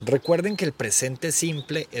Recuerden que el presente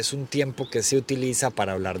simple es un tiempo que se utiliza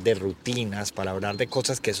para hablar de rutinas, para hablar de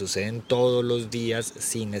cosas que suceden todos los días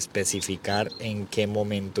sin especificar en qué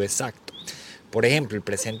momento exacto. Por ejemplo, el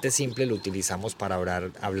presente simple lo utilizamos para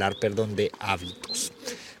hablar de hábitos.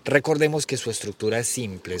 Recordemos que su estructura es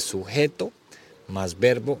simple: sujeto más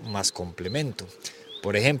verbo más complemento.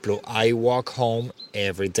 Por ejemplo, I walk home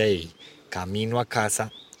every day. Camino a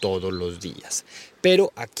casa todos los días.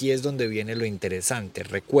 Pero aquí es donde viene lo interesante.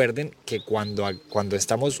 Recuerden que cuando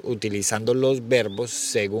estamos utilizando los verbos,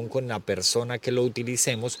 según con la persona que lo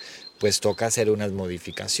utilicemos, pues toca hacer unas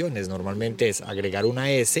modificaciones. Normalmente es agregar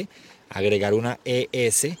una S, agregar una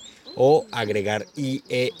ES o agregar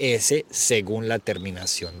IES según la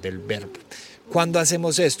terminación del verbo. ¿Cuándo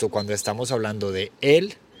hacemos esto? Cuando estamos hablando de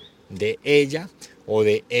él, de ella o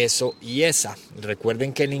de eso y esa.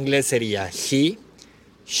 Recuerden que en inglés sería he,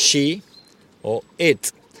 she o it.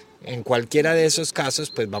 En cualquiera de esos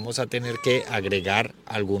casos, pues vamos a tener que agregar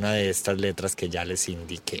alguna de estas letras que ya les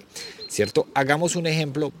indiqué, ¿cierto? Hagamos un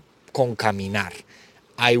ejemplo con caminar.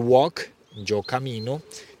 I walk, yo camino.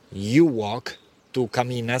 You walk, tú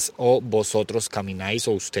caminas o vosotros camináis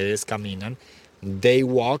o ustedes caminan. They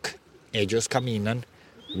walk, ellos caminan.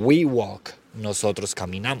 We walk, nosotros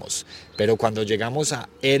caminamos. Pero cuando llegamos a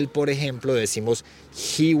él, por ejemplo, decimos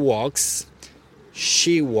he walks,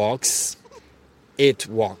 she walks, it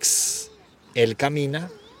walks. Él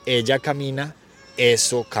camina, ella camina,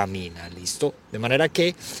 eso camina. ¿Listo? De manera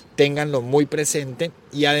que ténganlo muy presente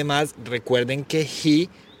y además recuerden que he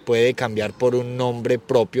puede cambiar por un nombre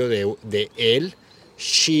propio de él,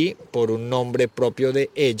 she por un nombre propio de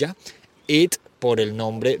ella, it por el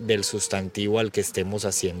nombre del sustantivo al que estemos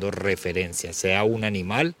haciendo referencia, sea un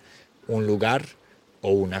animal, un lugar o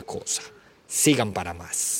una cosa. Sigan para más.